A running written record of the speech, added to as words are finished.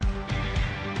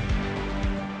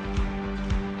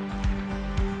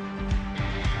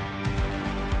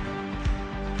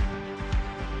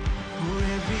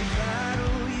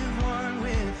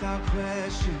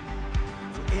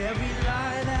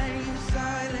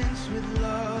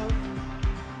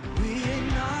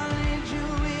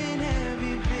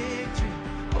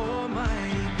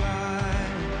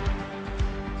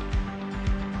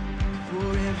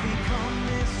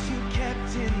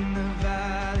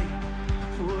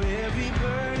Every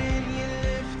burden you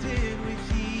lifted with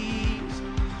ease.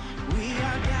 We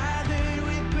are gathered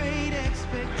with great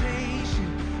expectation.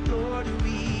 Lord,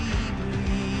 we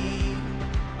believe.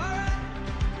 All right.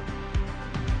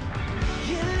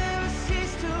 You never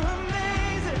cease to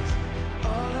amaze us.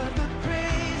 All of the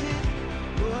praises,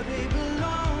 Lord, they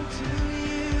belong to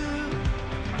you.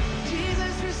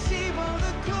 Jesus, receive all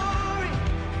the glory.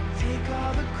 Take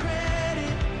all the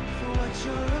credit for what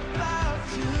you're about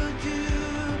to do.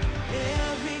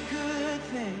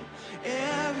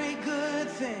 Every good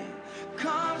thing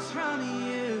comes from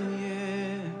you,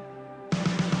 yeah.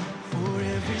 For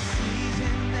every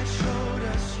season that showed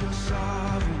us you're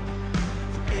sovereign.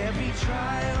 For every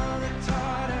trial that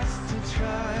taught us to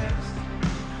trust.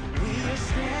 We are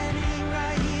standing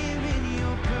right here in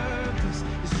your purpose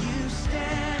as you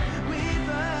stand with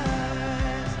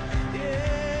us,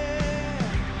 yeah.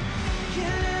 You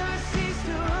never cease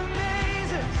to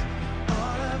amaze us.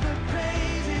 All of the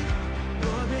praises,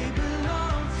 Lord, they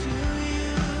belong to you.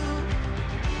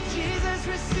 Jesus,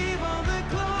 receive all the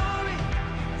glory.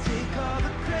 Take all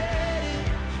the credit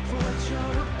for what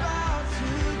you're about to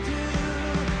do.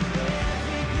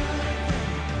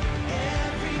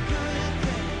 Every good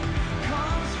thing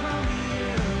comes from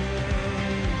you.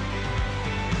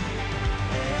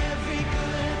 Every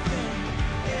good thing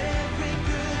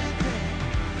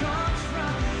comes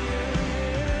from you.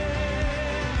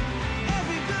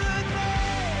 Every good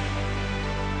thing.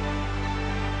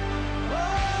 Oh,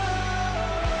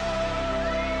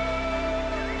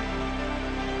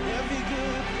 every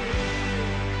good thing.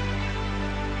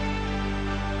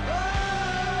 Oh,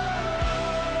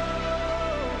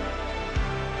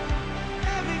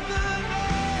 every good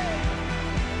thing.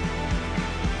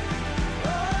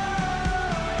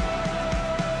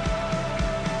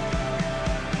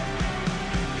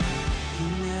 You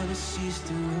never cease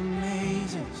to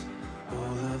amaze us.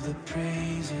 All of the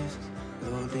praises,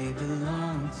 Lord, they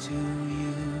belong to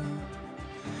you.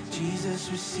 Jesus,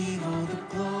 receive all the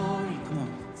glory. Come on.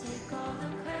 Take all the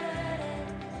credit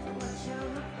for what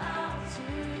you're about to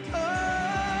do. Oh,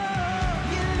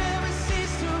 you never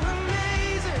cease to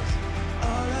amaze us.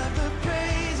 All of the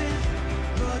praises,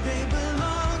 Lord, they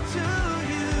belong to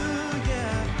you,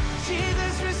 yeah.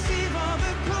 Jesus, receive all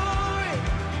the glory.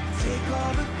 Take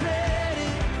all the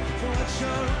credit for what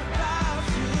you're about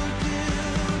to do.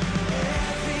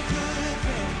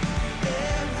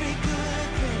 Every good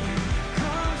thing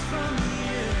comes from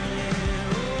you, yeah.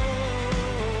 Oh,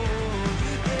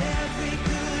 every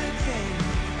good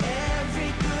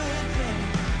thing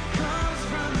comes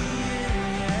from you,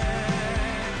 yeah.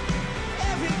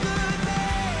 Every good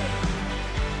thing.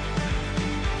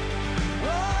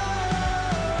 Oh,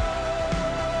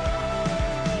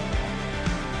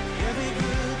 every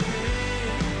good thing.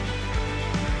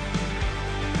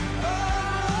 Oh,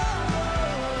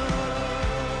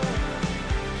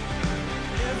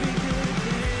 every good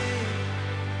thing.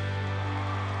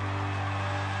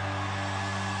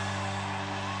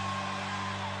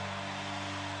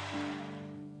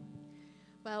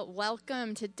 Well,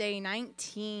 welcome to day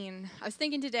 19. I was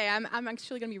thinking today, I'm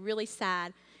actually going to be really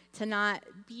sad to not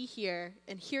be here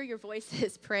and hear your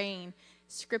voices praying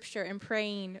scripture and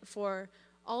praying for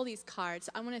all these cards.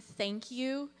 I want to thank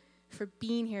you for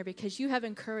being here because you have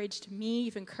encouraged me.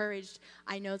 You've encouraged,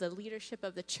 I know, the leadership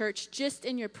of the church just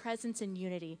in your presence and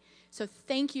unity. So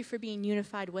thank you for being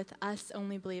unified with us.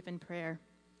 Only believe in prayer.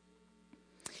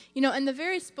 You know, in the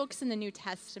various books in the New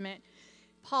Testament,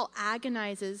 Paul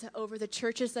agonizes over the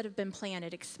churches that have been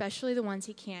planted, especially the ones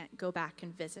he can't go back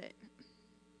and visit.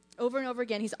 Over and over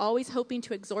again, he's always hoping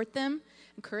to exhort them,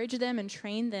 encourage them, and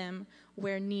train them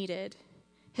where needed.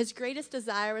 His greatest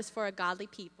desire was for a godly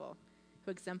people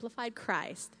who exemplified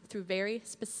Christ through very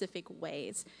specific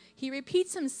ways. He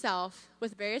repeats himself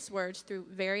with various words through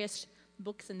various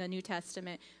books in the New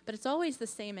Testament, but it's always the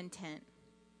same intent.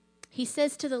 He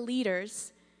says to the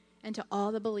leaders and to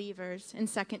all the believers in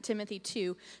 2 Timothy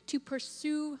 2 to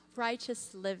pursue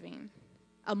righteous living,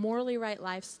 a morally right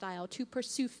lifestyle, to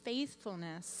pursue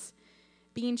faithfulness,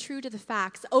 being true to the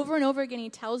facts. Over and over again,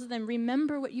 he tells them,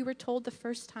 remember what you were told the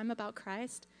first time about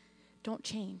Christ? Don't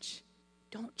change.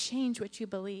 Don't change what you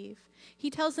believe. He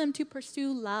tells them to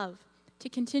pursue love, to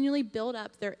continually build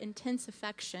up their intense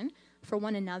affection for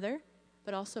one another,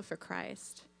 but also for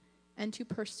Christ, and to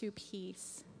pursue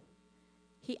peace.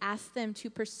 He asked them to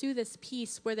pursue this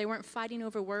peace where they weren't fighting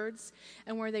over words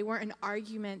and where they weren't in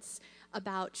arguments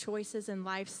about choices and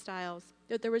lifestyles,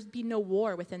 that there would be no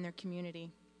war within their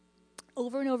community.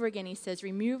 Over and over again, he says,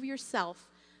 remove yourself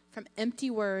from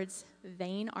empty words,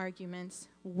 vain arguments,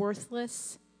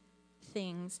 worthless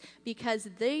things, because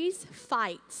these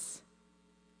fights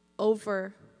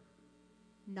over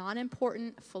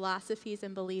non-important philosophies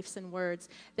and beliefs and words,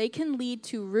 they can lead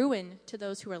to ruin to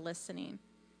those who are listening.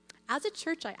 As a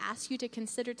church, I ask you to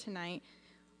consider tonight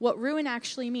what ruin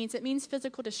actually means. It means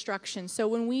physical destruction. So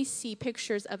when we see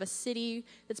pictures of a city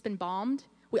that's been bombed,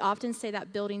 we often say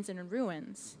that building's in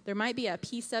ruins. There might be a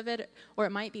piece of it, or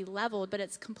it might be leveled, but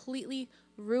it's completely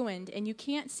ruined, and you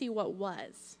can't see what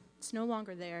was. It's no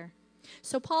longer there.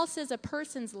 So Paul says a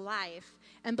person's life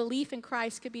and belief in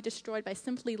Christ could be destroyed by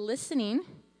simply listening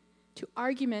to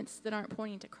arguments that aren't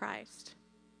pointing to Christ.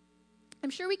 I'm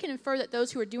sure we can infer that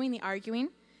those who are doing the arguing,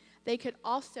 they could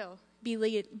also be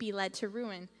led to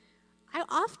ruin. I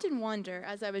often wonder,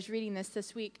 as I was reading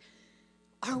this week,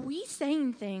 are we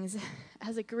saying things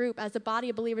as a group, as a body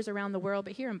of believers around the world,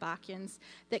 but here in Bachans,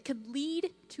 that could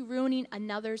lead to ruining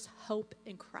another's hope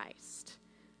in Christ?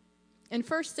 In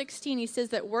verse 16, he says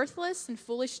that worthless and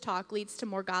foolish talk leads to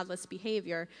more godless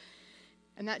behavior.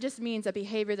 And that just means a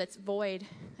behavior that's void,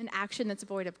 an action that's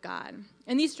void of God.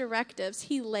 In these directives,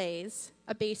 he lays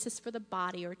a basis for the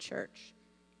body or church.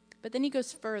 But then he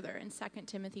goes further in 2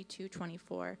 Timothy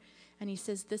 2:24, and he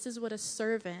says, this is what a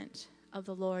servant of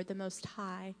the Lord, the Most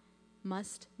High,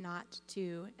 must not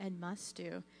do and must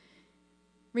do.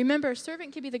 Remember, a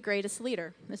servant can be the greatest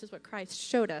leader. This is what Christ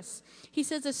showed us. He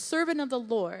says, a servant of the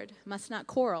Lord must not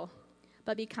quarrel,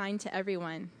 but be kind to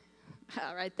everyone.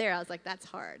 Right there, I was like, that's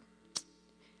hard.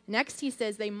 Next, he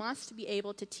says they must be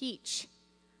able to teach.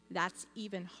 That's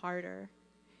even harder.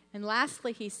 And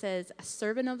lastly, he says, a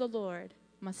servant of the Lord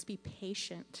must be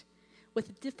patient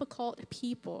with difficult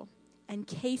people in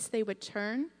case they would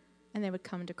turn and they would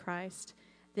come to Christ.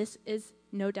 This is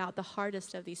no doubt the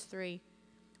hardest of these three.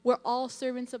 We're all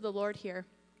servants of the Lord here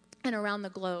and around the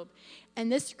globe.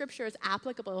 And this scripture is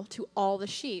applicable to all the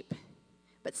sheep.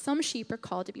 But some sheep are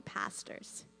called to be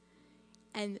pastors.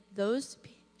 And those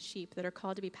sheep that are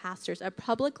called to be pastors are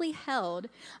publicly held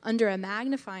under a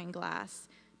magnifying glass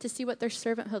to see what their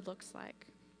servanthood looks like.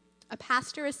 A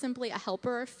pastor is simply a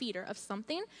helper or feeder of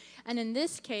something, and in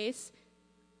this case,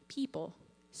 people.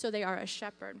 So they are a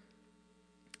shepherd.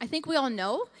 I think we all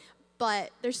know,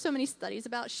 but there's so many studies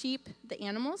about sheep, the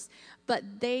animals, but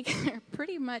they are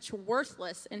pretty much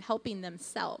worthless in helping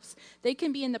themselves. They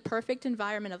can be in the perfect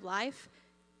environment of life,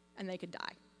 and they could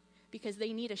die because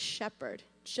they need a shepherd,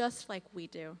 just like we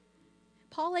do.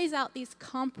 Paul lays out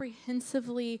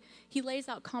comprehensively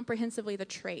the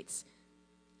traits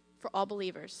for all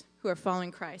believers who are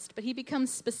following Christ. But he becomes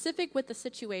specific with the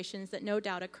situations that no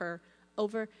doubt occur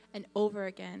over and over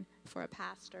again for a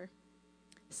pastor.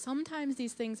 Sometimes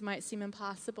these things might seem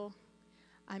impossible.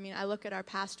 I mean, I look at our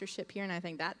pastorship here and I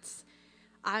think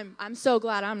I'm so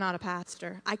glad I'm not a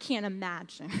pastor. I can't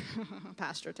imagine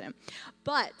Pastor Tim.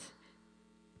 But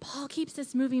Paul keeps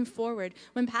us moving forward.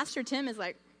 When Pastor Tim is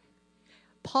like,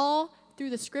 Paul,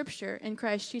 through the scripture in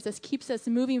Christ Jesus, keeps us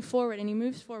moving forward, and he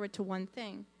moves forward to one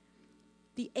thing.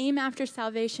 The aim after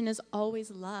salvation is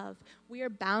always love. We are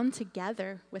bound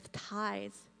together with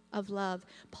ties of love.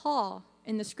 Paul,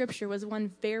 in the scripture, was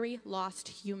one very lost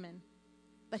human,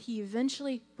 but he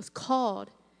eventually was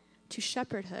called to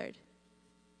shepherdhood.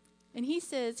 And he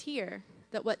says here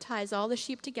that what ties all the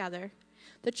sheep together,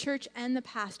 the church and the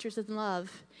pastors, in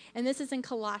love. And this is in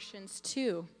Colossians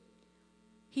 2.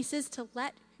 He says to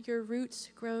let your roots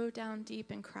grow down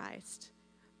deep in Christ.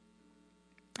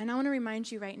 And I want to remind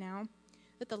you right now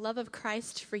that the love of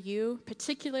Christ for you,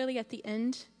 particularly at the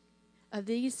end of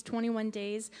these 21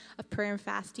 days of prayer and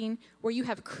fasting, where you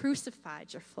have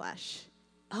crucified your flesh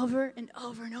over and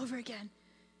over and over again.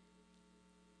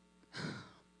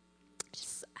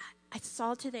 I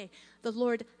saw today, the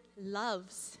Lord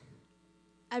loves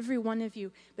every one of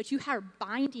you, but you are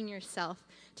binding yourself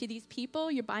to these people.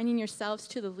 You're binding yourselves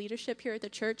to the leadership here at the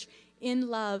church in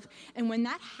love. And when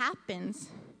that happens,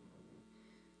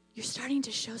 you're starting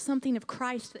to show something of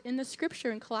Christ. In the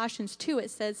scripture in Colossians 2, it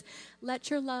says, let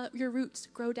your roots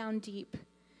grow down deep.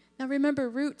 Now remember,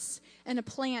 roots in a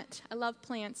plant, I love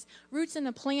plants. Roots in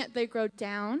a plant, they grow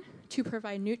down to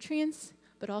provide nutrients,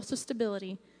 but also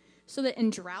stability, so that in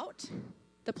drought,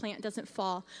 the plant doesn't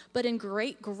fall. But in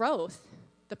great growth,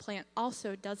 the plant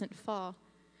also doesn't fall.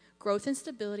 Growth and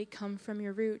stability come from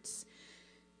your roots.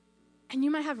 And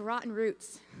you might have rotten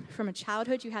roots from a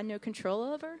childhood you had no control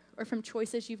over, or from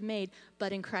choices you've made,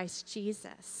 but in Christ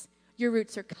Jesus, your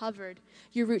roots are covered,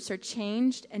 your roots are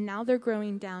changed, and now they're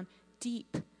growing down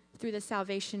deep through the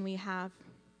salvation we have.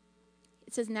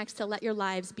 It says next to let your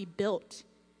lives be built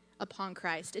upon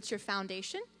Christ. It's your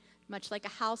foundation, much like a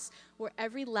house where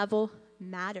every level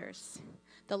matters.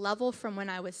 The level from when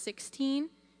I was 16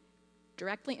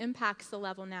 directly impacts the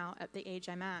level now at the age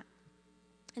I'm at.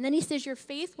 And then he says, your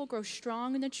faith will grow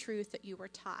strong in the truth that you were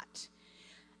taught.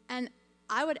 And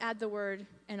I would add the word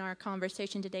in our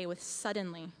conversation today with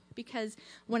suddenly, because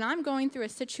when I'm going through a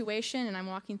situation and I'm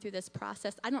walking through this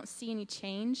process, I don't see any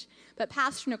change. But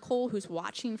Pastor Nicole, who's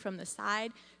watching from the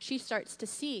side, she starts to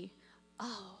see,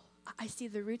 oh, I see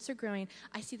the roots are growing.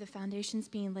 I see the foundations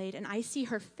being laid, and I see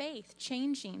her faith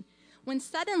changing. When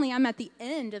suddenly I'm at the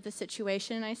end of the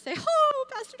situation and I say, oh,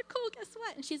 Pastor Nicole, guess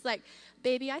what? And she's like,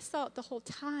 baby, I saw it the whole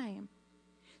time.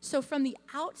 So from the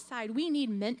outside, we need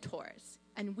mentors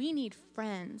and we need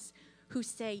friends who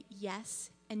say yes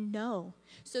and no,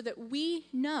 so that we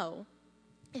know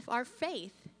if our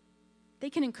faith, they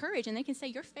can encourage and they can say,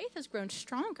 your faith has grown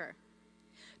stronger.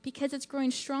 Because it's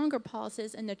growing stronger, Paul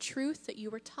says, in the truth that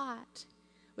you were taught,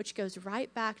 which goes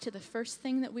right back to the first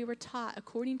thing that we were taught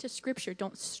according to Scripture.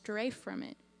 Don't stray from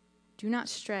it. Do not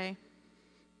stray.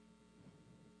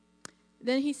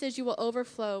 Then he says you will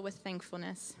overflow with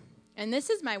thankfulness. And this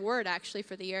is my word, actually,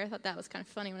 for the year. I thought that was kind of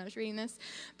funny when I was reading this.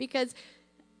 Because,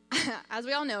 as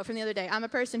we all know from the other day, I'm a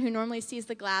person who normally sees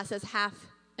the glass as half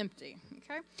empty.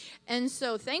 Okay? And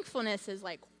so thankfulness is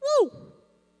like, woo,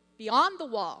 beyond the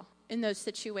wall in those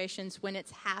situations when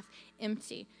it's half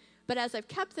empty. But as I've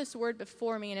kept this word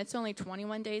before me, and it's only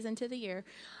 21 days into the year,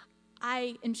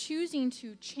 I am choosing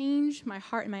to change my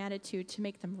heart and my attitude to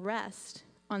make them rest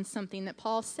on something that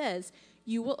Paul says,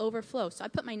 you will overflow. So I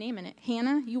put my name in it.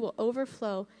 Hannah, you will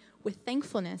overflow with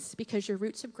thankfulness because your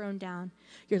roots have grown down.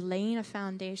 You're laying a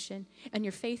foundation, and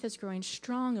your faith is growing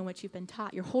strong in what you've been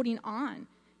taught. You're holding on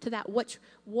to that which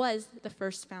was the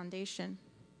first foundation.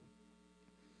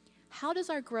 How does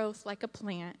our growth like a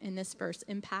plant in this verse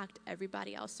impact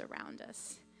everybody else around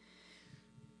us?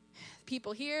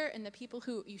 People here and the people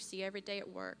who you see every day at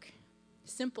work.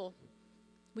 Simple.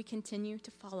 We continue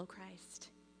to follow Christ.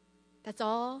 That's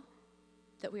all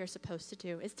that we are supposed to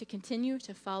do, is to continue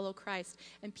to follow Christ.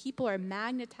 And people are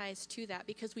magnetized to that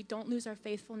because we don't lose our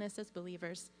faithfulness as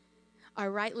believers,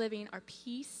 our right living, our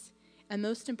peace, and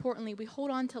most importantly, we hold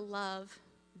on to love,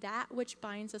 that which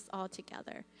binds us all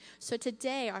together. So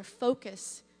today, our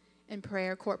focus in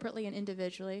prayer, corporately and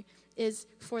individually, is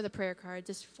for the prayer cards,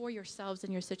 is for yourselves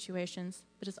and your situations,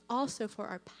 but it's also for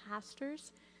our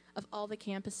pastors of all the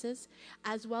campuses,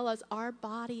 as well as our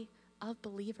body of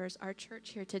believers, our church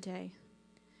here today.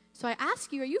 So I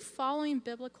ask you, are you following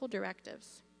biblical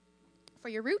directives for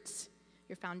your roots,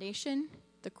 your foundation,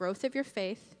 the growth of your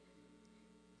faith?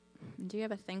 And do you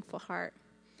have a thankful heart?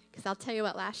 Because I'll tell you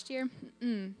what, last year,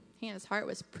 Hannah's heart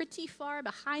was pretty far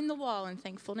behind the wall in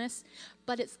thankfulness,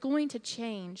 but it's going to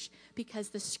change because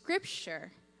the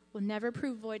Scripture will never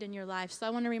prove void in your life. So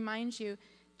I want to remind you,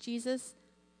 Jesus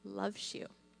loves you.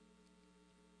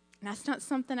 And that's not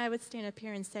something I would stand up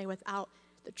here and say without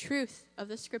the truth of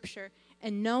the Scripture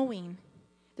and knowing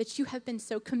that you have been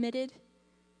so committed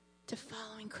to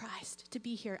following Christ, to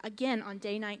be here again on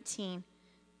day 19.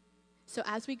 So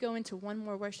as we go into one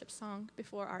more worship song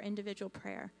before our individual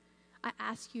prayer, I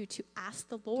ask you to ask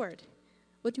the Lord,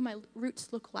 what do my roots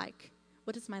look like?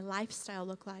 What does my lifestyle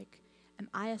look like? Am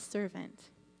I a servant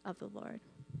of the Lord?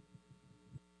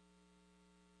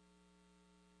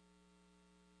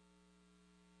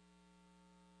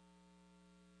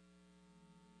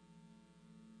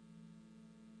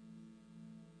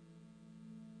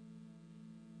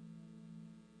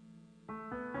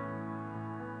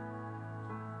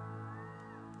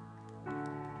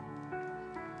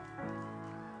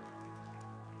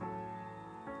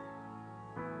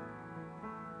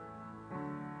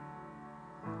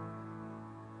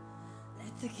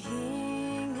 The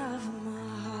King of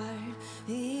my heart,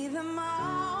 be the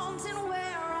mountain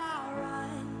where I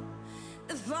run,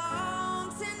 the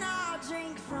fountain I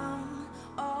drink from,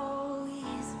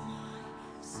 always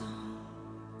my song.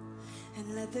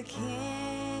 And let the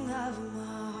King of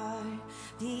my heart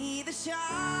be the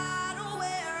shadow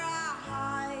where I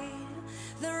hide,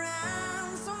 the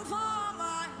ransom for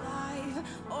my life,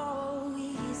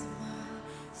 always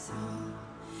my song.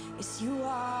 Yes, you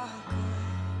are good.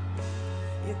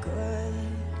 You're good,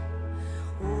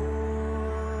 oh,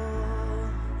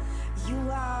 you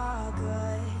are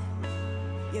good,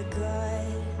 you're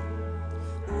good,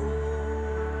 oh,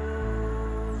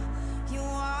 you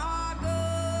are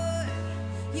good,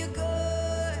 you're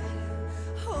good,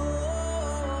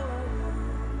 oh,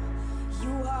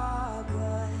 you are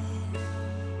good,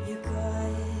 you're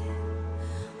good,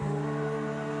 oh,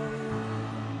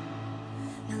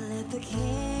 now let the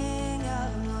King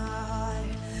of my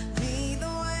heart be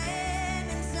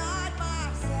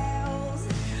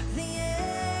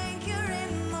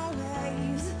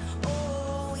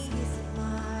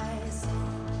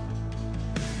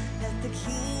the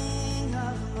King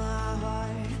of my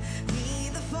heart, be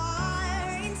the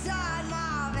fire inside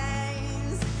my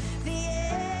veins,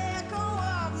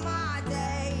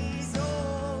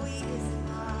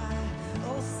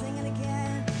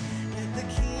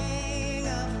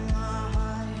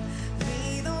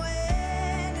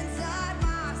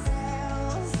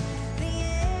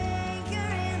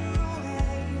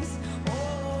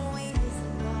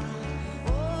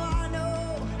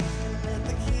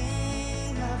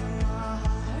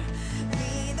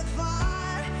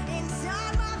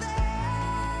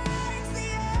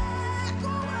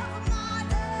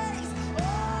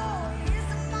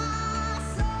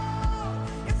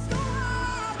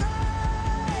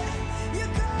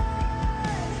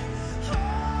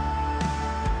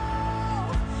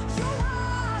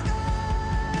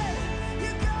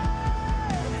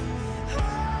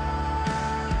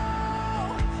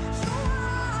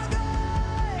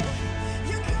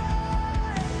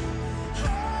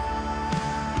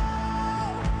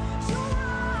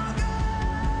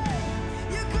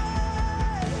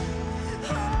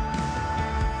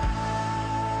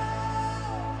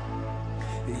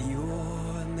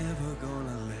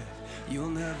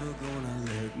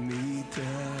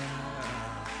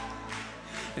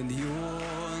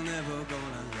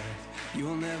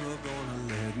 You're never gonna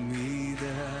let me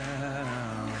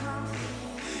down.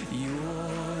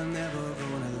 You're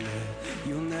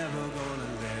never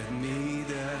gonna let me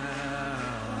down.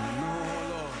 No,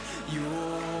 Lord,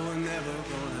 you're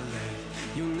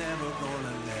never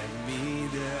gonna let me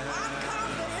down.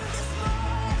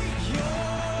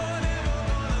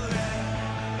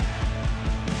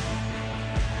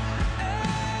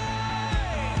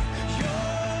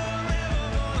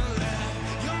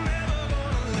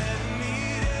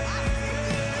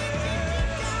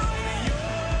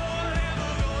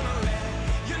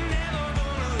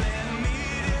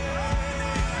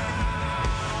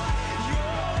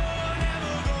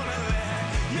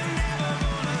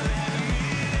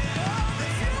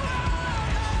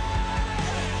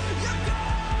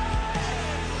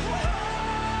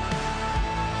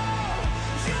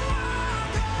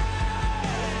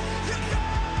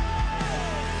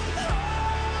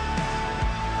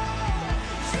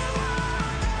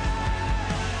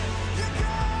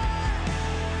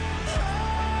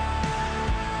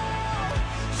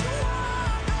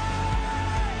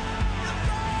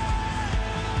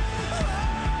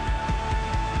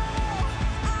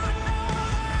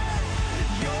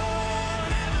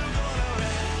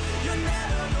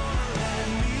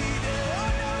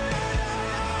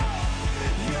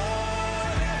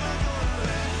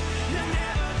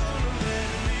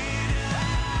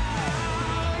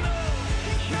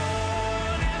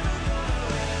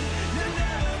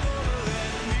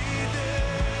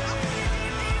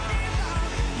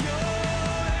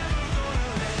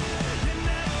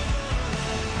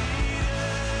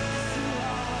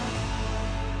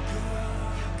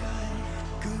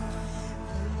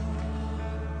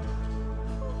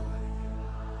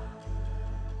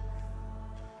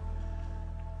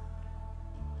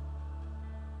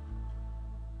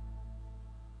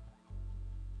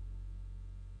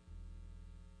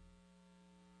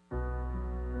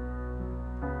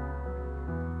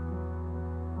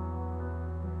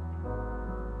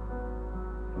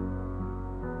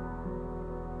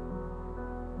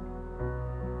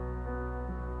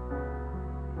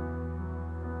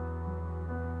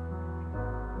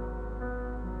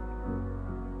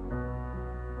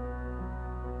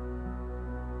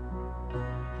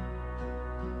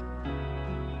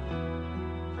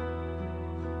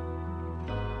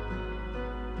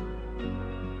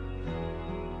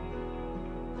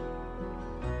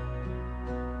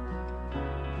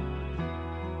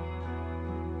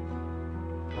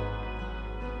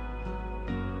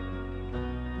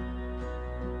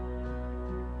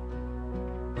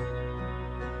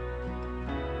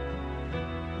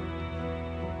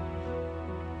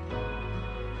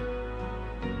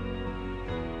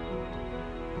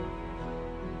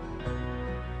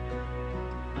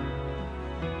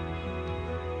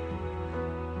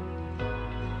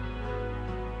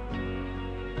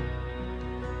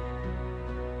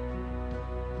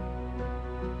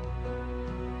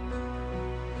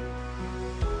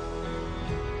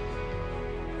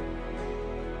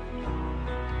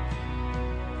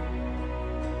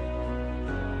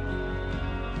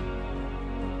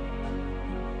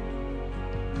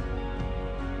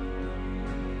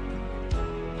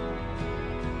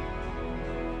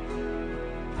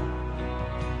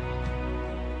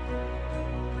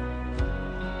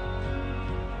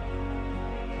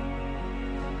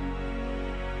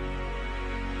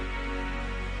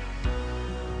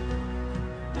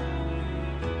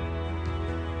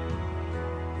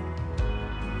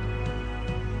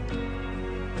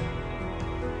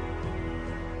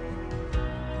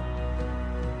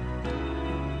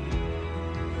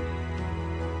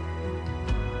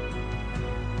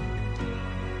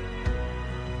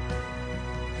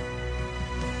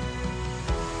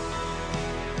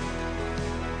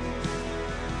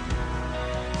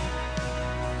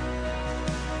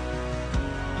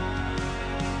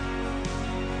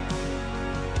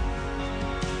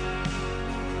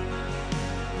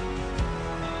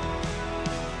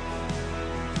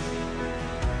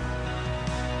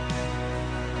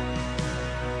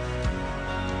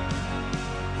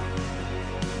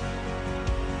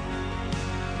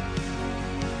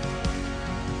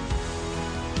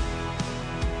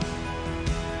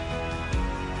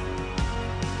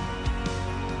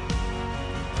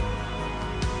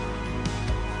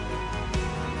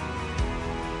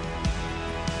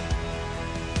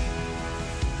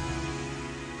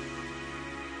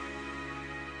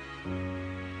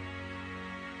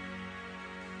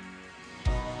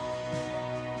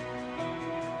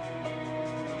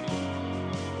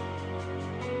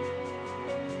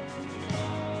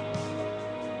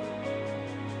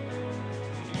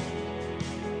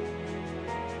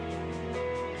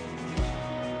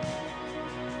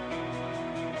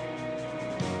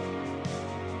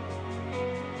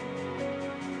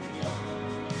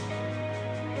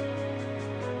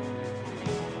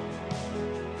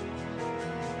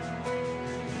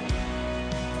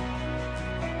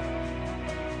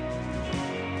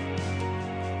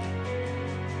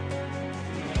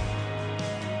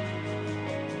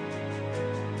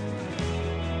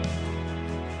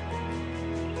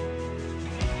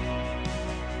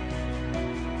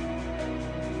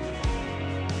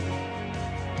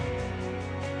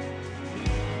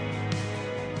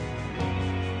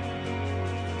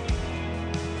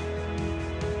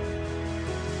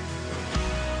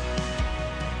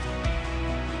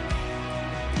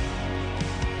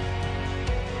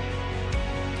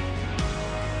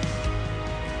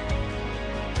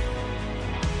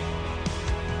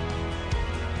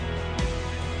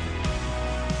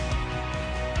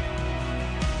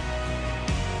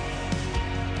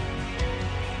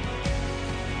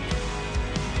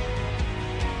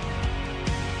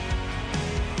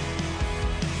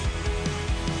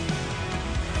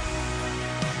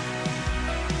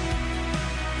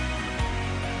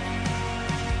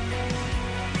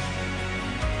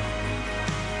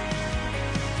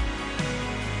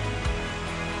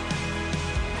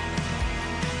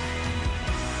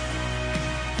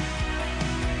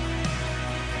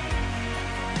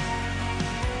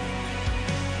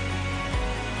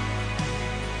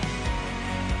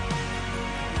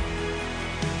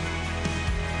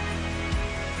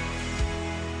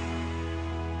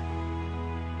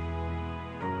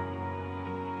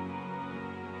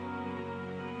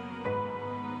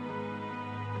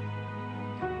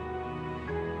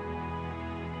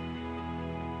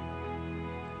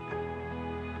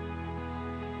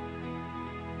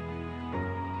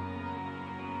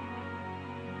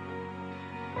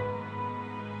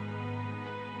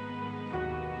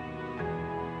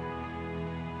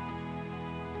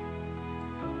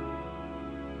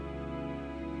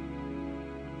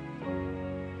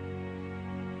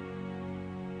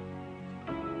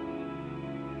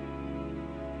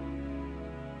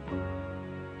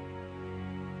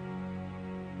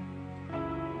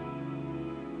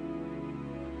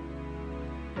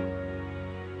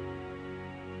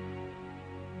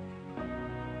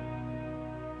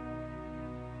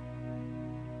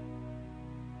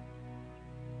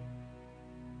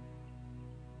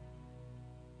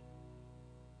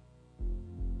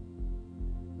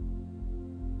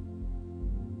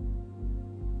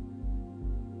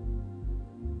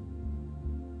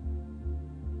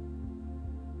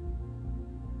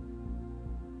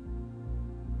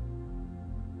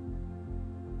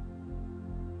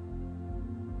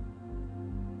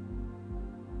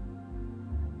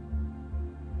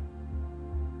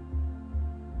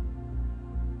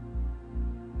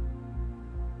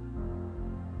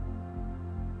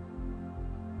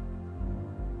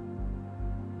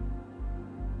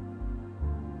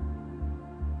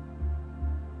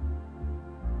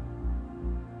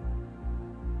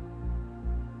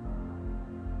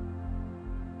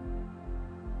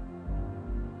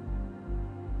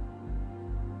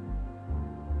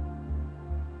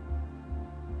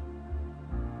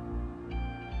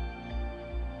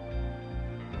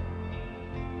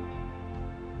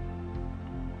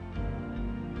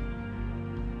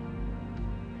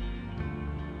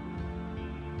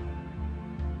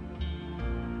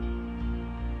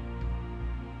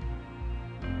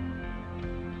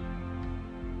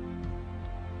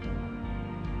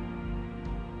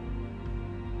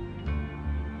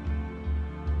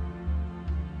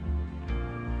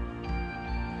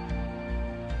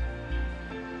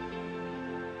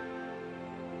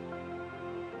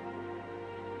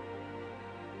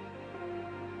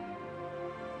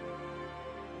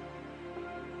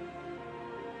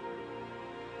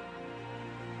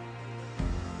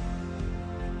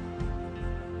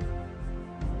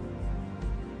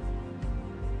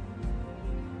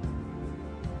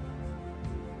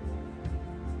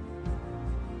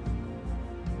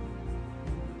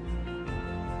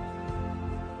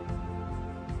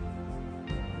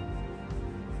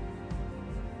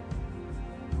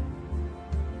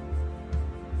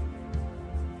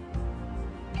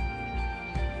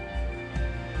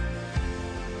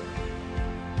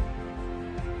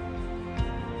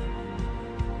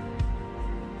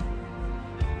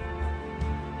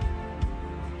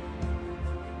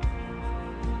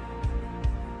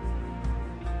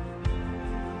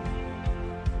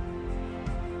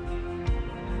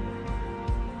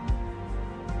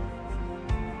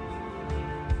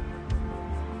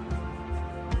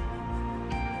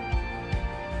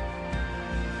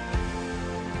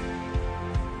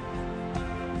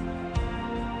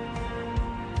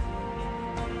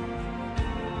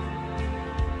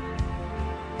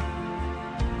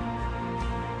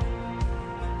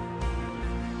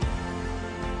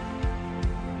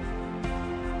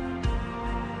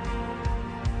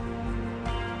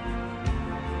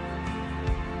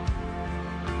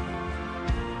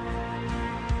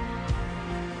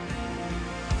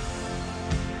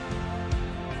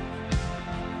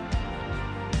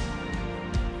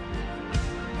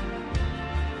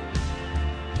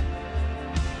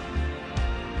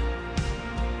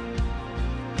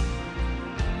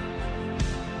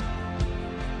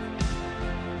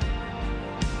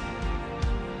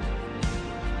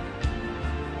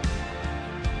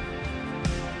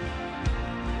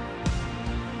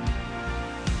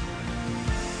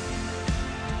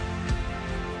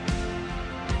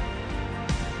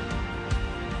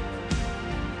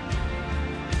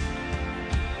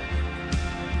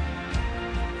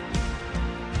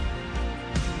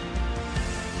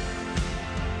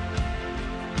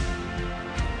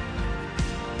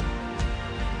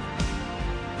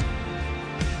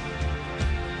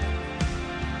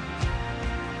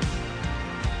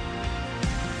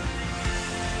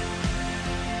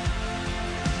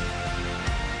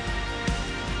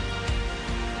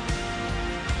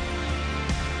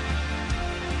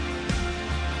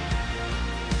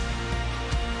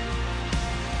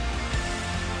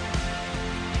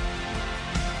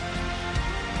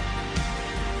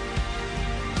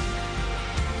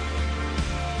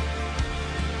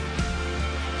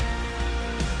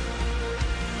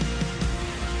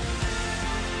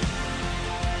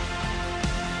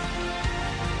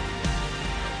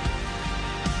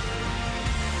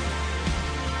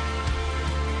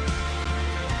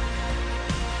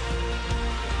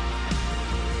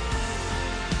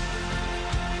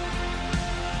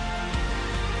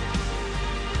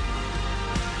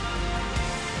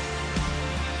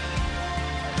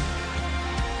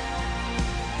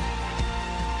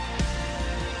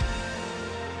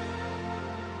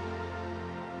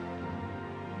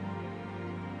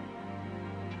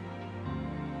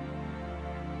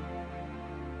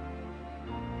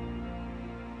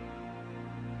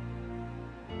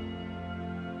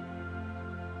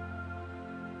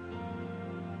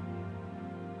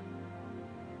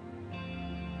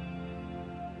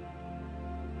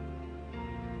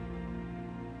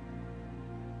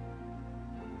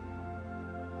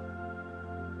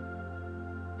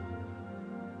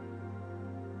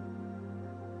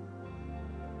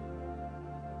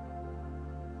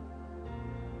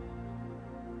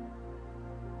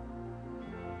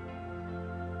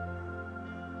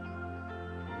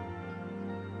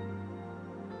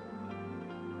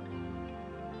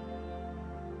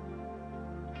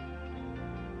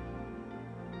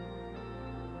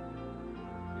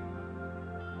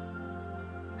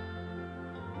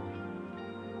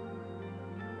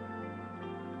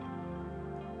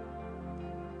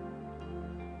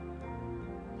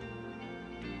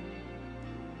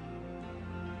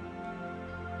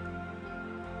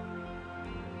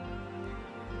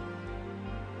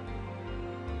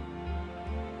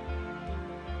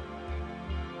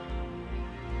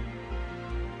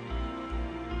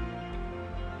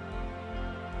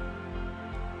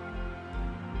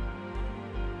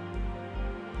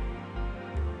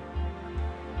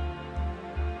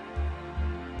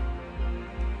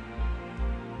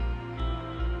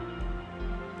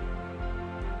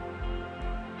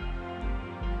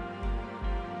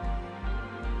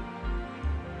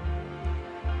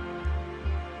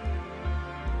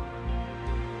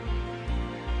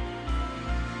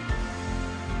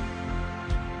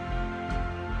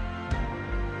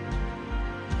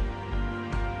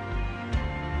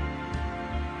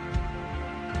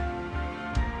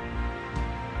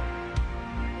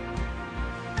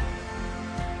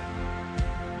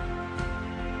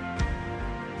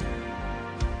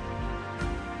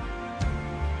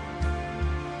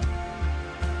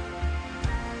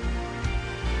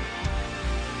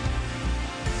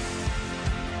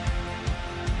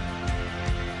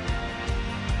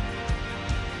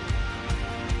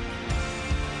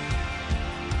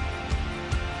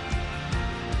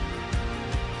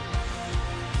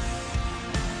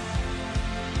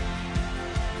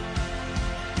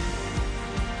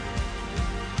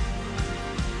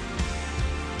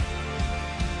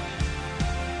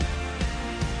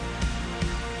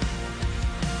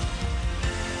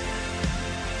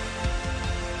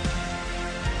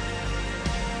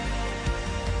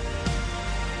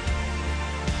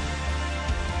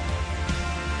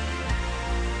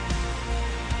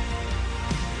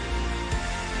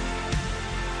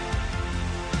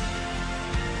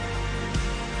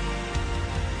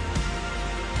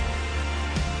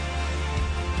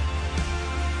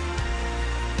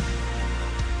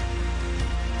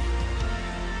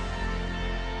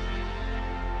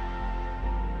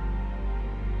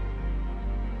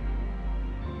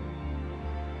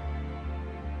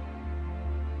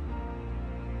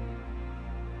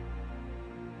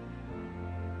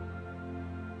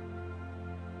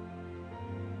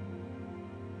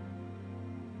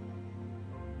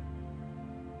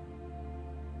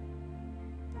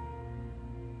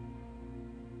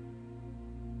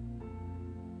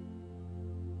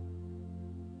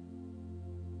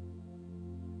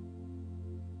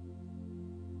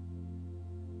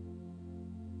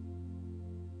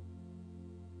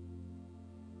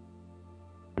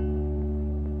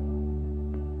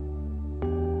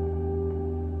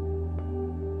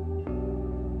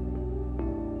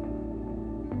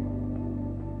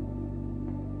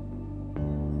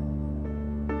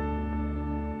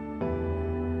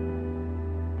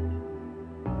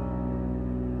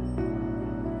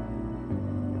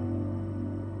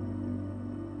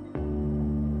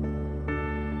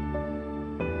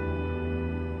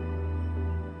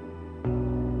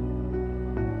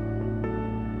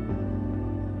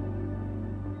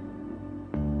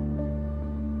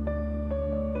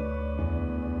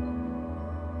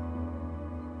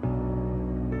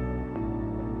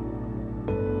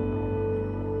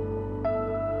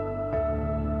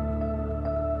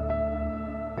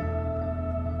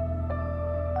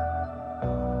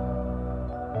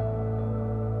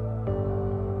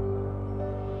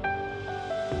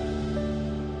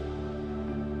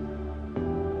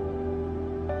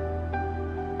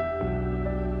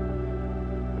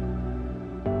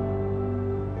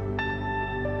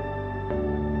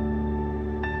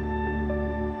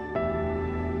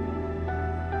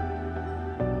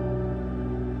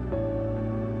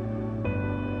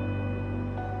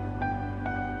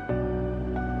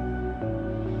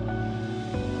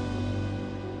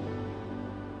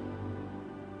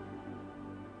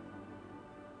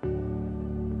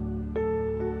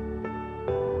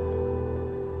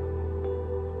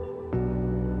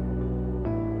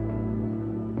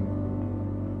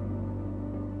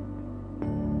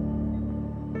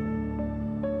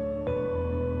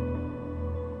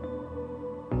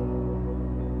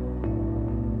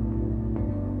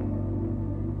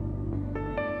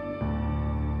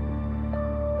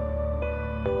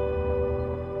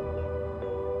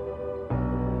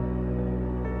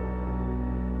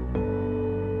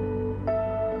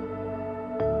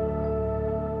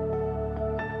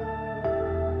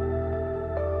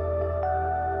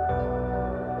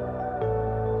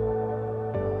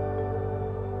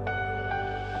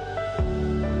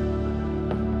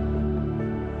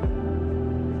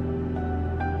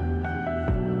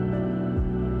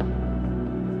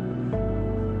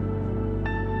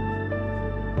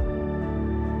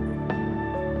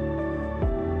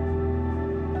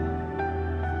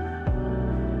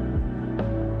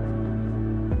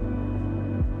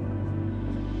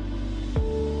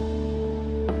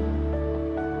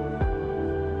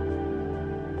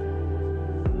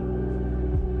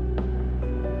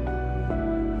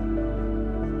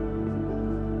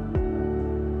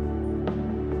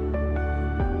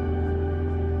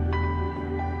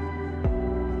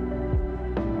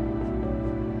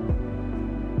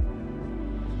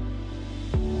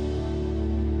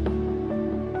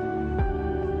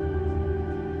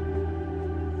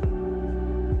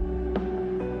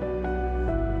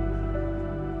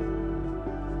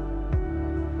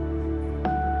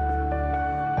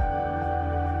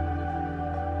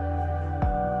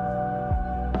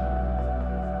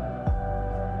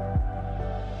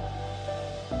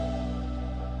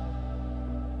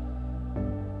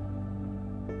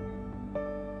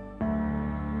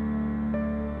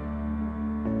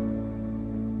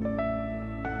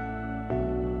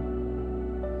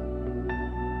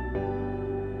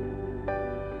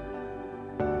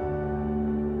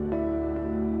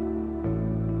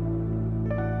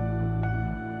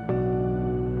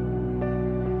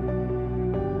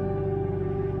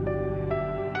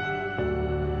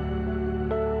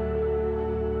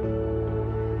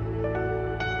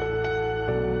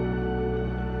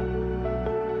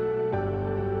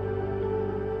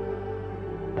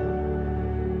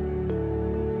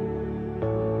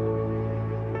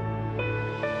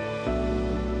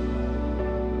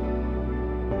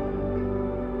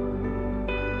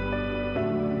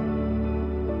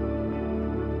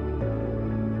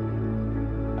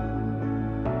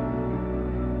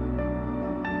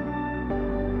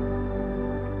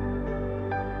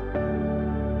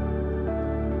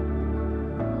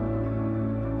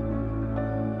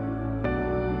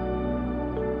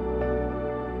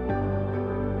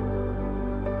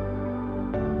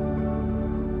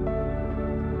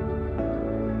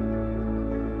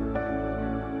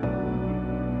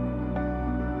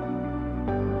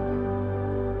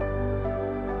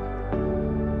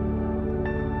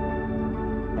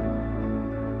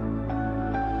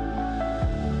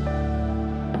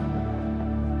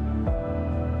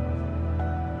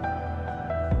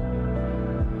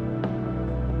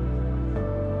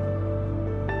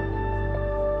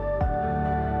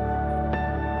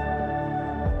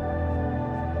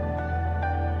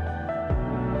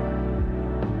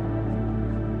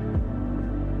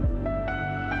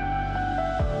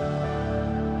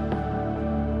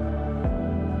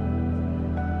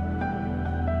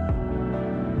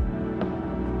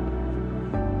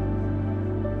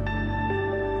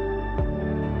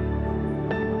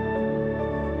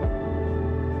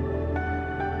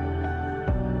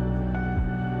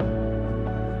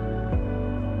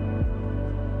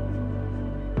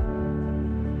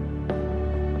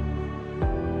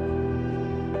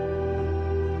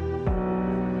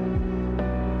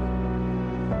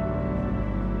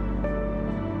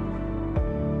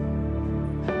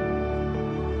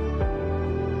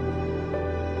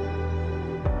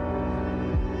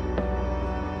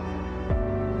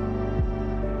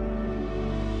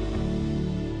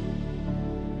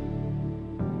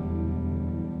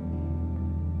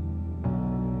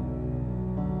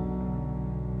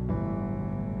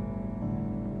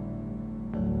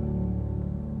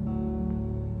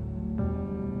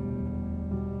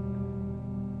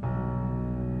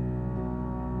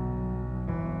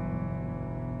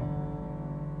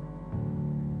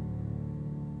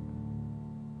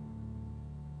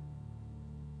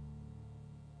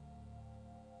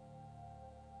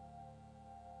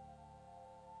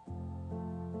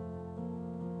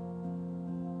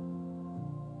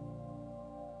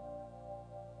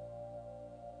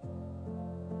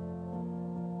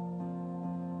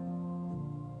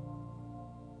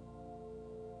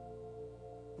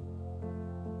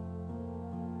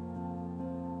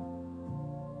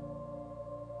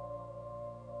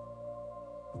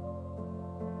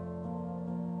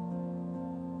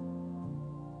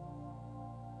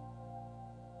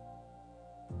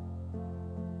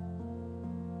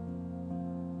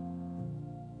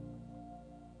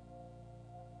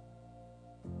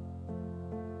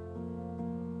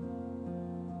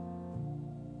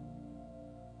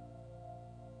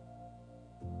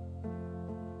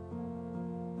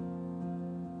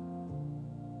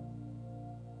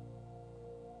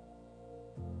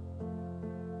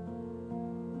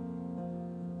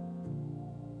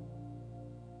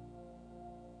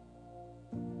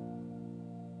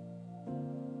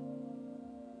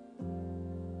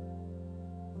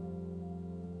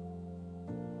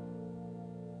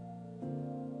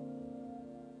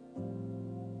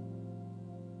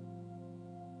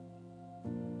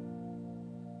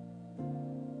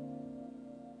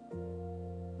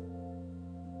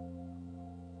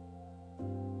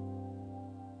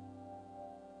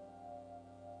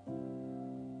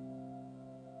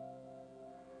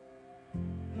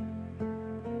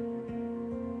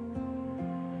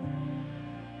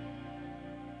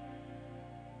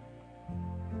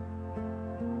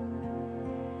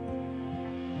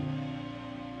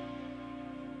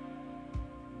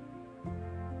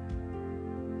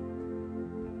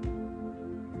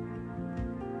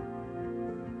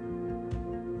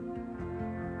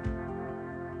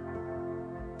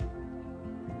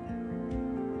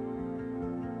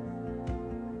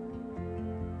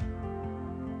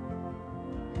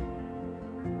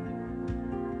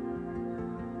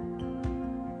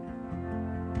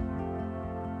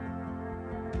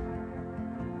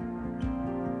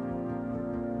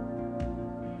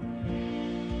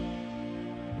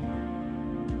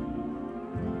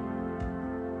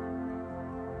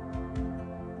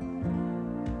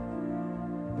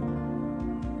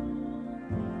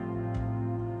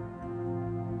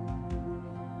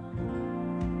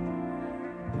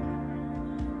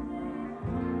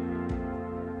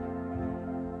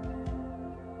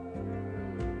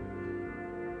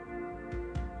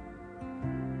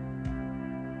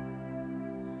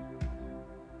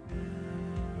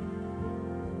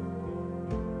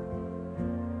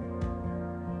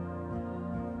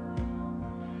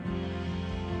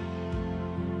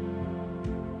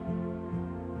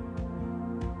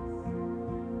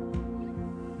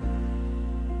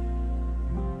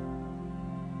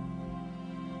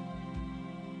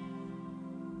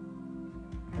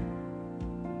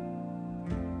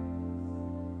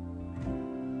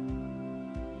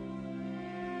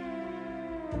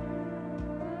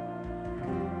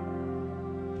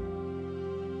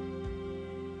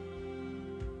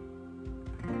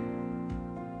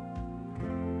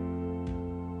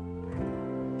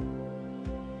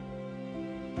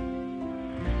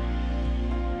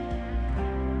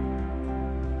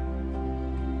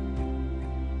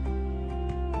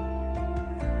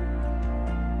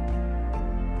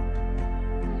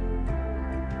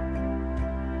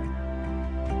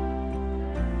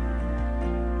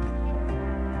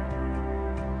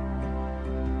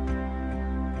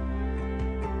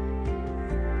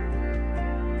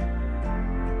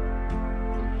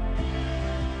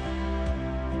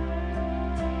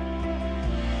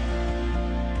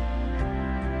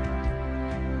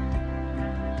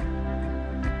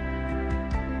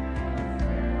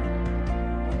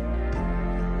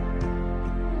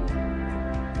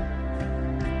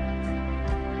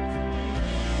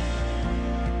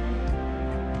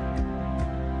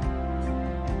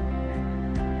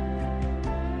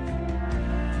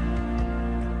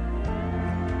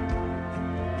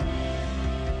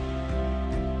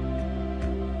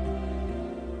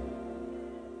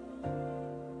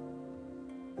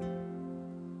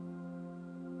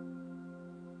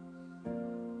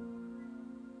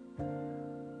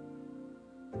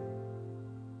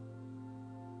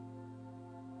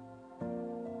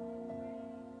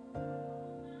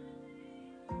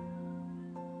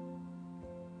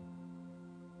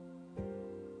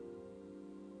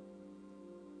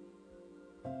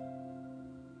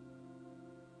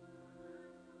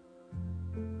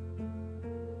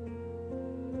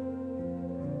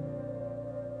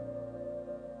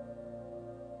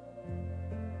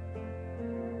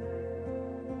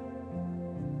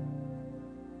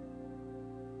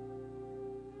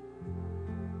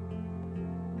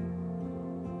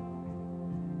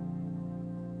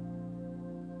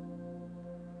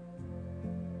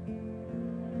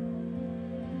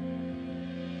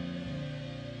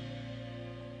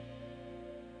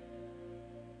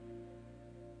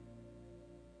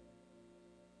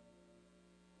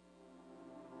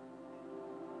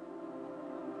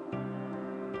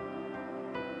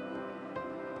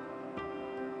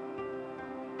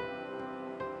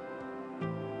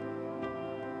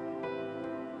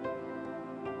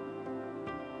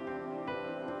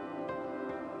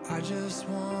 I just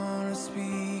want to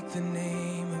speak the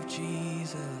name of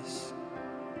Jesus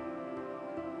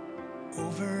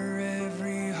over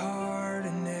every heart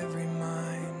and every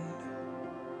mind,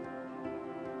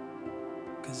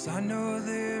 'cause I know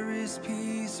there is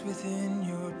peace within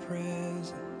your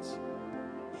presence.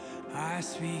 I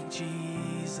speak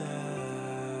Jesus.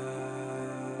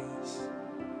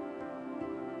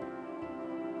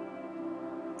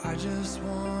 I just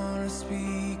want to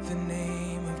speak the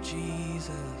name of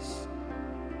Jesus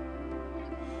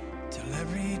till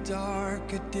every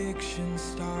dark addiction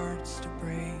starts to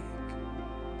break,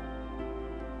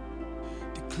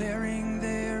 declaring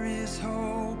there is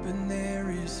hope and there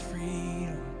is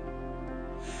freedom.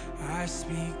 I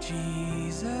speak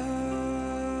Jesus,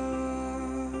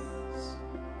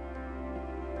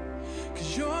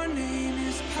 'cause your name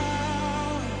is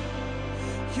power,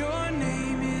 your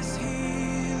name is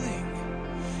healing,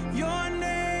 your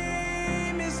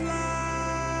name is life.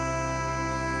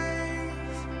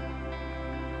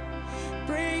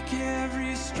 Break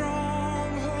every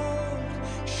stronghold,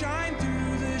 shine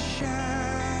through the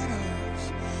shadows,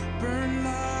 burn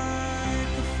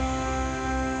like a fire.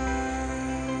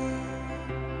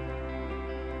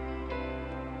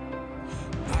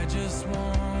 I just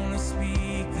want to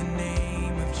speak the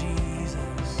name of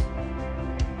Jesus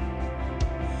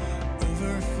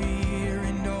over fear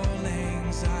and all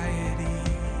anxiety,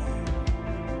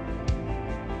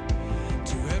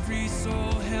 to every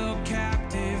soul held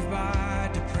captive by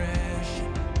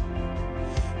depression.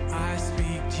 I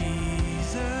speak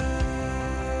Jesus.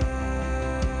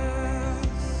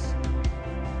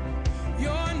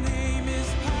 Your name is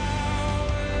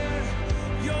power,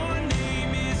 your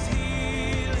name is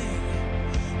healing,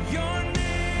 your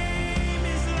name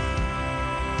is life.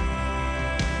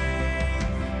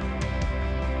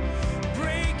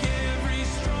 Break every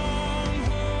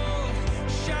stronghold,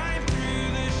 shine through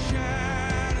the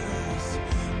shadows,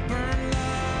 burn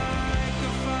like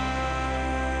a fire.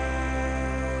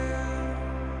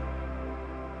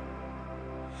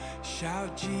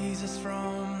 Shout Jesus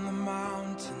from the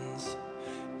mountains,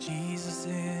 Jesus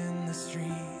in the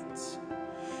streets,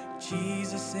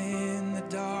 Jesus in the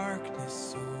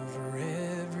darkness over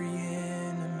every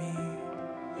enemy,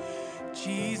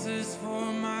 Jesus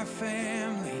for my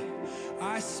family.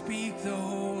 I speak the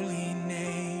holy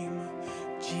name,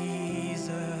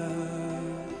 Jesus.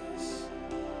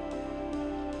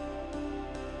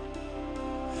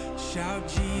 Shout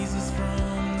Jesus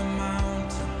from the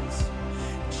mountains,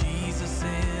 Jesus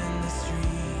in the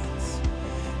streets,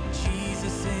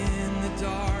 Jesus in the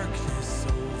darkness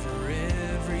over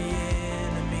every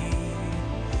enemy,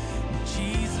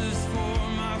 Jesus for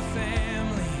my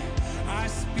family. I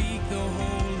speak the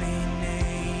holy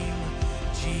name,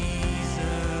 Jesus.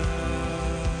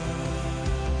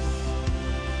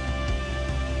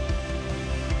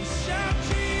 Shout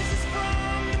Jesus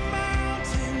from the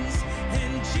mountains,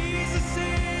 and Jesus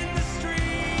in the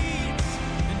streets,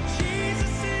 and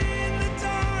Jesus in the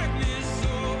darkness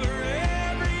over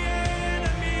every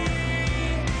enemy,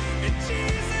 and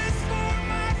Jesus for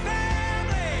my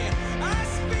family. I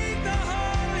speak the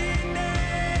holy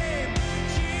name,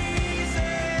 Jesus.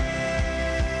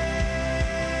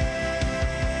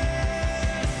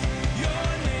 Your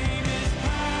name is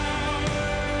power,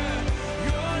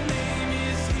 your name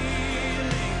is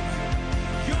healing,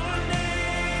 your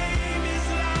name is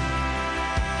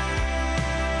life.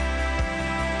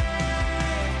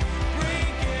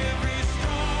 Break every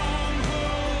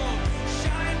stronghold,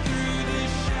 shine through the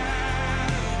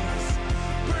shadows,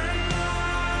 burn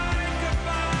like a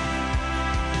fire.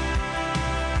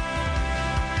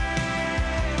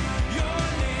 Your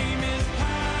name is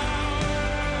power,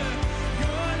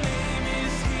 your name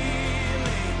is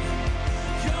healing,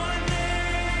 your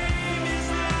name is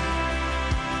life.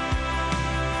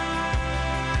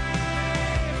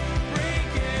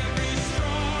 Break every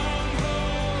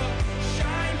stronghold,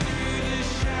 shine through the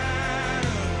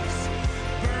shadows,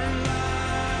 burn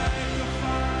like a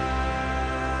fire.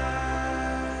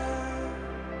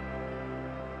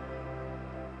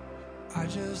 I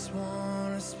just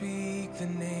want to speak the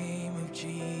name of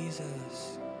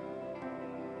Jesus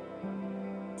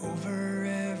over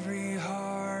every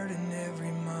heart and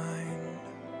every mind,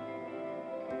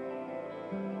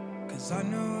 'cause I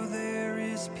know there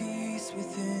is peace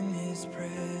within his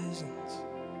presence.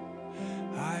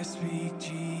 I speak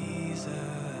Jesus.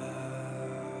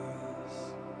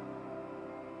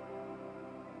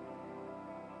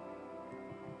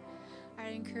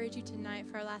 I'd encourage you tonight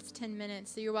for our last 10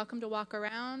 minutes. So you're welcome to walk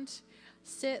around,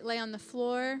 sit, lay on the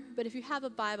floor. But if you have a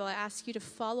Bible, I ask you to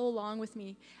follow along with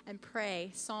me and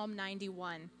pray Psalm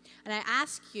 91. And I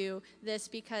ask you this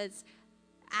because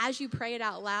as you pray it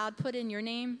out loud, put in your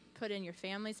name, put in your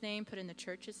family's name, put in the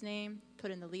church's name,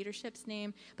 put in the leadership's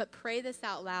name, but pray this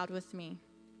out loud with me.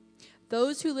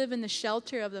 Those who live in the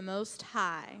shelter of the Most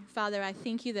High, Father, I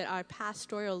thank you that our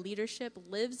pastoral leadership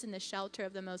lives in the shelter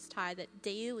of the Most High, that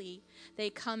daily they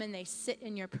come and they sit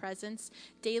in your presence.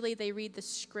 Daily they read the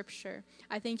scripture.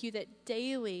 I thank you that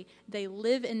daily they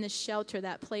live in the shelter,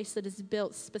 that place that is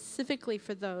built specifically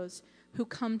for those who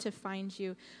come to find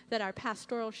you, that our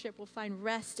pastoralship will find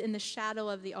rest in the shadow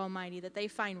of the Almighty, that they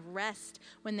find rest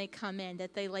when they come in,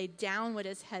 that they lay down what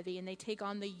is heavy and they take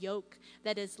on the yoke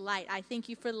that is light. I thank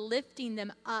you for lifting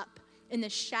them up in the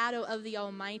shadow of the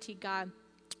Almighty God,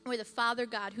 or the Father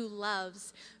God who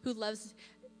loves,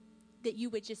 that you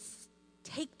would just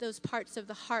take those parts of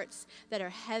the hearts that are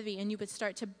heavy and you would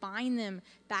start to bind them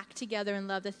back together in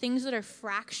love. The things that are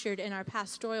fractured in our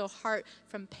pastoral heart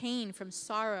from pain, from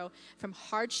sorrow, from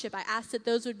hardship, I ask that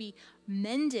those would be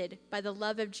mended by the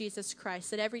love of Jesus Christ,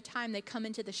 that every time they come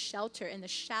into the shelter in the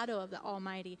shadow of the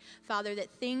Almighty, Father, that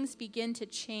things begin to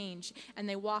change and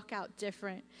they walk out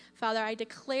different. Father, I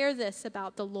declare this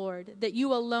about the Lord, that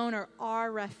you alone are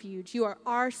our refuge. You are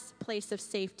our place of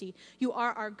safety. You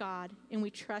are our God, and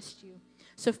we trust you.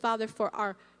 So, Father, for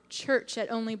our church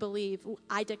at Only Believe,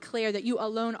 I declare that you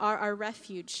alone are our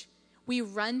refuge. We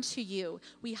run to you.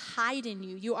 We hide in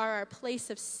you. You are our place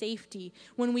of safety.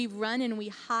 When we run and we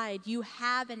hide, you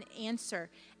have an answer.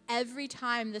 Every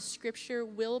time the scripture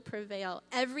will prevail.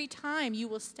 Every time you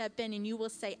will step in and you will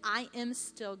say, I am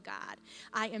still God.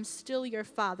 I am still your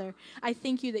Father. I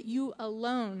thank you that you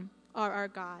alone are our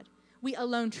God. We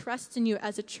alone trust in you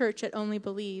as a church at Only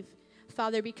Believe,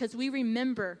 Father, because we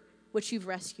remember what you've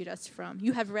rescued us from.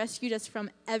 You have rescued us from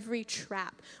every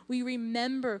trap. We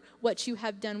remember what you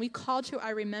have done. We call to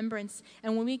our remembrance,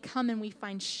 and when we come and we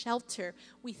find shelter,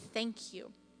 we thank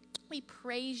you. We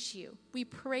praise you. We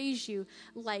praise you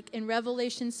like in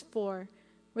Revelations 4,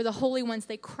 where the holy ones,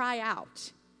 they cry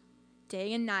out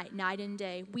day and night, night and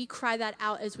day. We cry that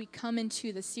out as we come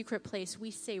into the secret place.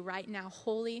 We say right now,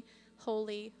 holy,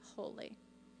 holy, holy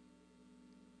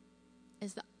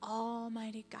is the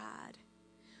Almighty God,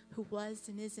 who was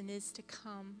and is to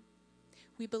come.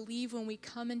 We believe when we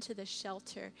come into the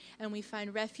shelter and we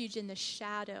find refuge in the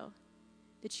shadow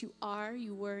that you are,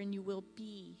 you were, and you will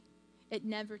be. It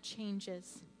never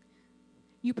changes.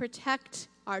 You protect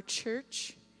our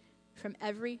church from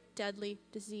every deadly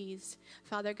disease.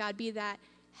 Father God, be that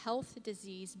health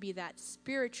disease, be that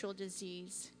spiritual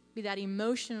disease, be that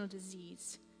emotional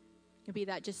disease, be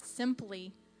that just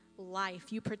simply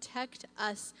life. You protect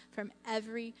us from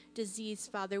every disease,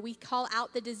 Father. We call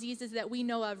out the diseases that we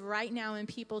know of right now in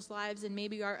people's lives and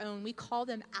maybe our own. We call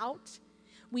them out.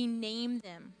 We name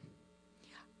them.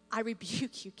 I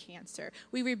rebuke you, cancer.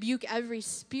 We rebuke every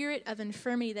spirit of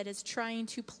infirmity that is trying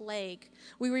to plague.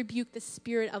 We rebuke the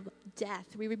spirit of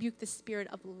death. We rebuke the spirit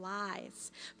of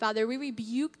lies. Father, we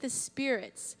rebuke the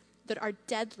spirits that are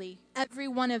deadly, every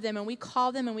one of them, and we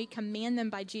call them and we command them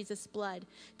by Jesus' blood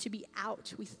to be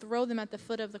out. We throw them at the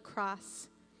foot of the cross.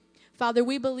 Father,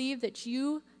 we believe that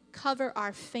you cover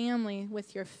our family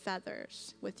with your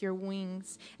feathers, with your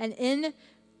wings, and in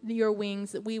your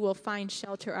wings that we will find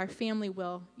shelter, our family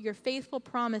will. Your faithful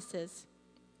promises,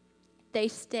 they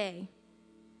stay.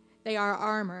 They are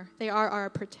our armor. They are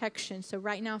our protection. So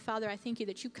right now, Father, I thank you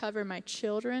that you cover my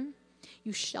children.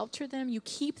 You shelter them. You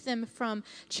keep them from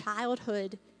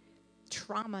childhood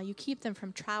trauma. You keep them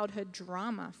from childhood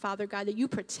drama, Father God, that you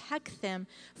protect them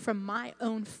from my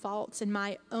own faults and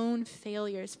my own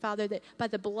failures, Father, that by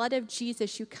the blood of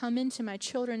Jesus, you come into my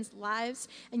children's lives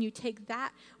and you take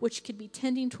that which could be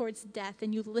tending towards death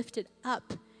and you lift it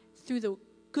up through the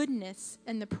goodness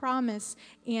and the promise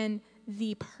and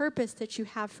the purpose that you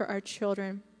have for our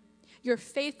children. Your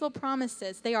faithful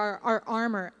promises, they are our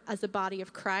armor as the body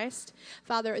of Christ.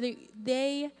 Father,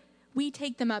 we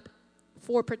take them up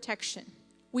for protection.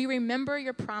 We remember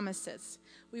your promises.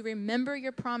 We remember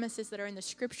your promises that are in the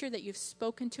scripture that you've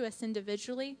spoken to us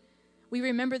individually. We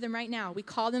remember them right now. We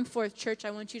call them forth, church. I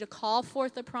want you to call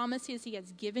forth the promises he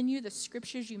has given you, the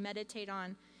scriptures you meditate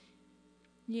on.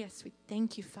 Yes, we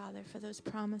thank you, Father, for those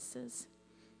promises.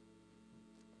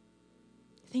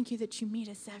 Thank you that you meet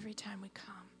us every time we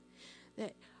come.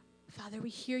 That, Father, we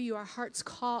hear you, our hearts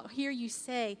call, hear you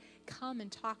say, come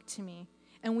and talk to me.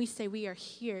 And we say, we are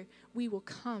here. We will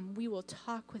come. We will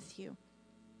talk with you.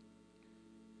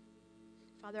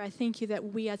 Father, I thank you that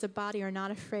we as a body are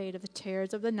not afraid of the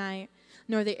terrors of the night,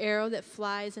 nor the arrow that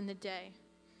flies in the day.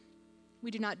 We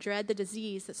do not dread the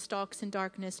disease that stalks in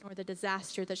darkness, nor the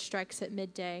disaster that strikes at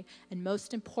midday. And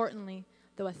most importantly,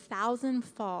 though 1,000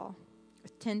 fall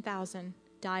with 10,000,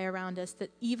 die around us,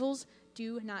 that evils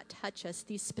do not touch us,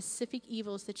 these specific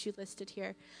evils that you listed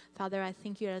here. Father, I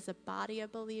thank you as a body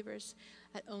of believers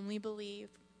that only believe.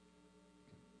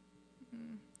 I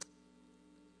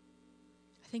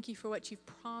thank you for what you've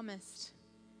promised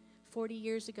 40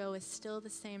 years ago is still the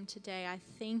same today. I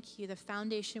thank you, the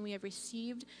foundation we have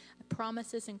received,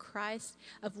 promises in Christ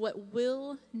of what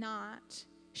will not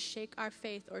shake our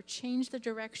faith or change the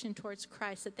direction towards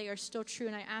Christ, that they are still true.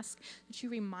 And I ask that you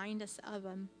remind us of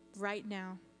them right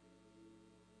now.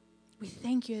 We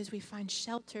thank you as we find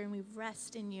shelter and we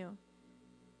rest in you.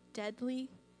 Deadly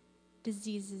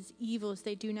diseases, evils,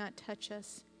 they do not touch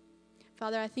us.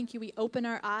 Father, I thank you we open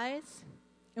our eyes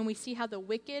and we see how the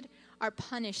wicked are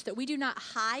punished, that we do not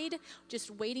hide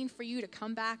just waiting for you to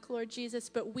come back, Lord Jesus,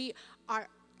 but we are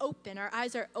open. Our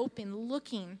eyes are open,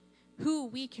 looking who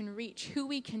we can reach, who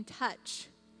we can touch.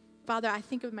 Father, I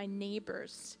think of my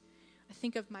neighbors. I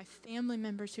think of my family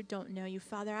members who don't know you.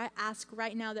 Father, I ask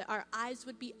right now that our eyes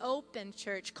would be open,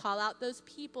 church. Call out those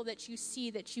people that you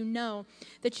see, that you know,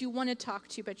 that you want to talk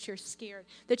to, but you're scared,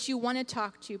 that you want to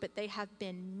talk to, but they have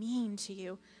been mean to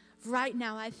you. Right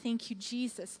now, I thank you,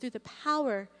 Jesus, through the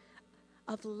power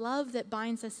of love that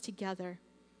binds us together,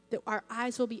 that our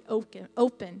eyes will be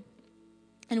open,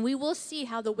 and we will see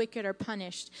how the wicked are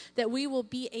punished, that we will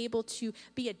be able to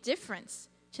be a difference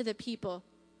to the people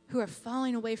who are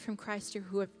falling away from Christ or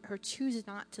who choose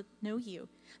not to know you,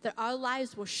 that our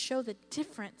lives will show the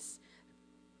difference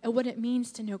of what it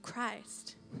means to know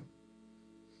Christ.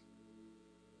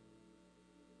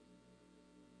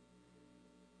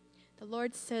 The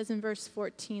Lord says in verse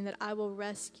 14 that I will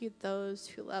rescue those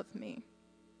who love me.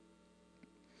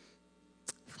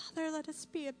 Father, let us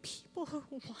be a people who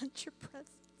want your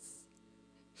presence.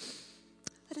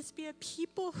 Let us be a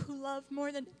people who love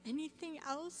more than anything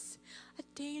else a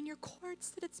day in your courts,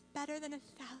 that it's better than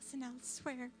 1,000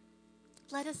 elsewhere.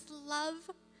 Let us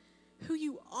love who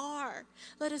you are.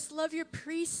 Let us love your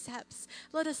precepts.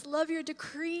 Let us love your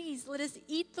decrees. Let us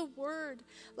eat the word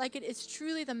like it is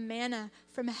truly the manna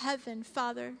from heaven,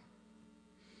 Father.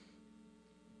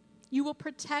 You will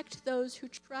protect those who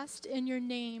trust in your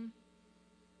name.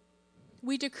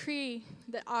 We decree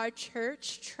that our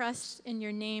church trusts in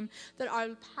your name, that our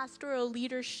pastoral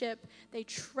leadership, they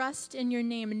trust in your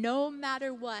name. No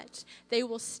matter what, they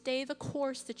will stay the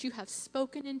course that you have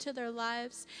spoken into their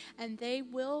lives, and they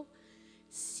will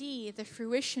see the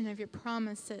fruition of your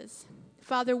promises.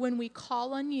 Father, when we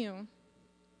call on you,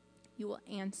 you will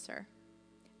answer.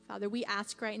 Father, we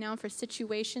ask right now for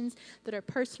situations that are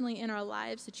personally in our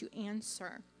lives that you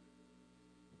answer.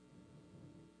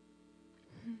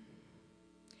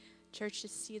 Church, to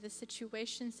see the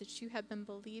situations that you have been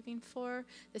believing for,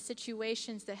 the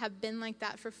situations that have been like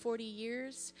that for 40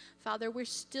 years. Father, we're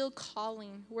still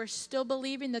calling. We're still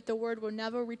believing that the word will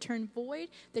never return void,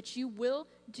 that you will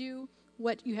do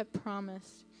what you have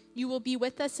promised. You will be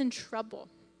with us in trouble.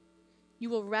 You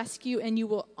will rescue and you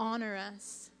will honor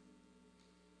us.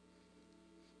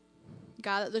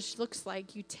 God, this looks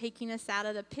like you taking us out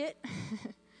of the pit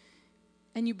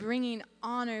and you bringing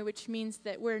honor, which means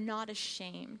that we're not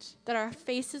ashamed, that our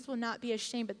faces will not be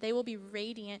ashamed, but they will be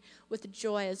radiant with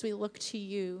joy as we look to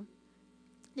you,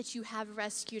 that you have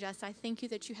rescued us. I thank you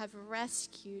that you have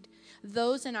rescued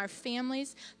those in our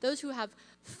families, those who have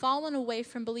fallen away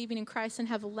from believing in Christ and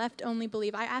have left only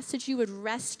believe. I ask that you would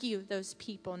rescue those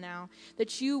people now,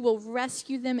 that you will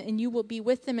rescue them and you will be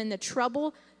with them in the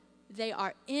trouble they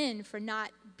are in for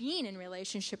not being in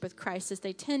relationship with Christ as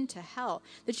they tend to hell,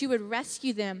 that you would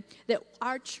rescue them, that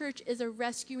our church is a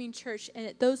rescuing church, and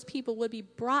that those people would be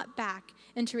brought back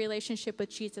into relationship with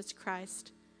Jesus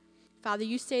Christ. Father,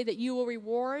 you say that you will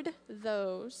reward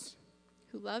those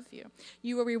who love you.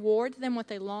 You will reward them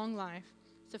with a long life.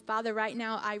 So, Father, right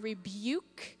now I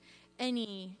rebuke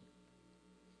any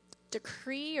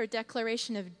decree or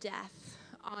declaration of death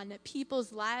on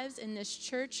people's lives in this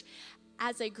church.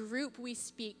 As a group, we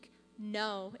speak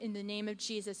no in the name of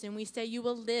Jesus, and we say you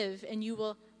will live and you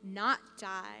will not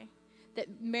die,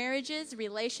 that marriages,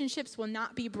 relationships will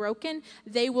not be broken.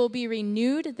 They will be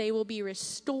renewed, they will be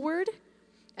restored,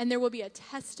 and there will be a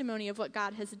testimony of what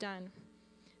God has done.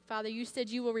 Father, you said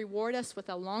you will reward us with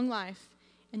a long life,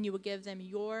 and you will give them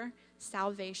your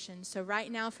salvation. So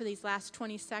right now, for these last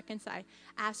 20 seconds, I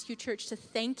ask you, church, to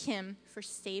thank him for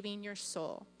saving your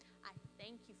soul. I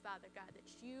thank you, Father God,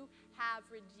 that you have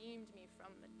redeemed me from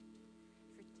the.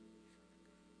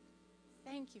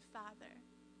 Thank you, Father.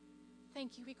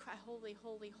 Thank you. We cry, holy,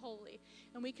 holy, holy.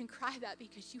 And we can cry that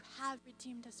because you have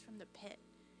redeemed us from the pit.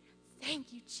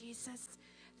 Thank you, Jesus.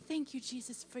 Thank you,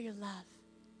 Jesus, for your love.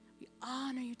 We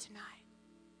honor you tonight.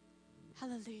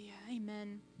 Hallelujah.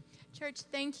 Amen. Church,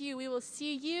 thank you. We will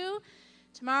see you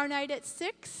tomorrow night at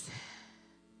 6.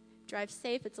 Drive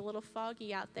safe. It's a little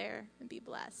foggy out there, and be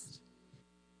blessed.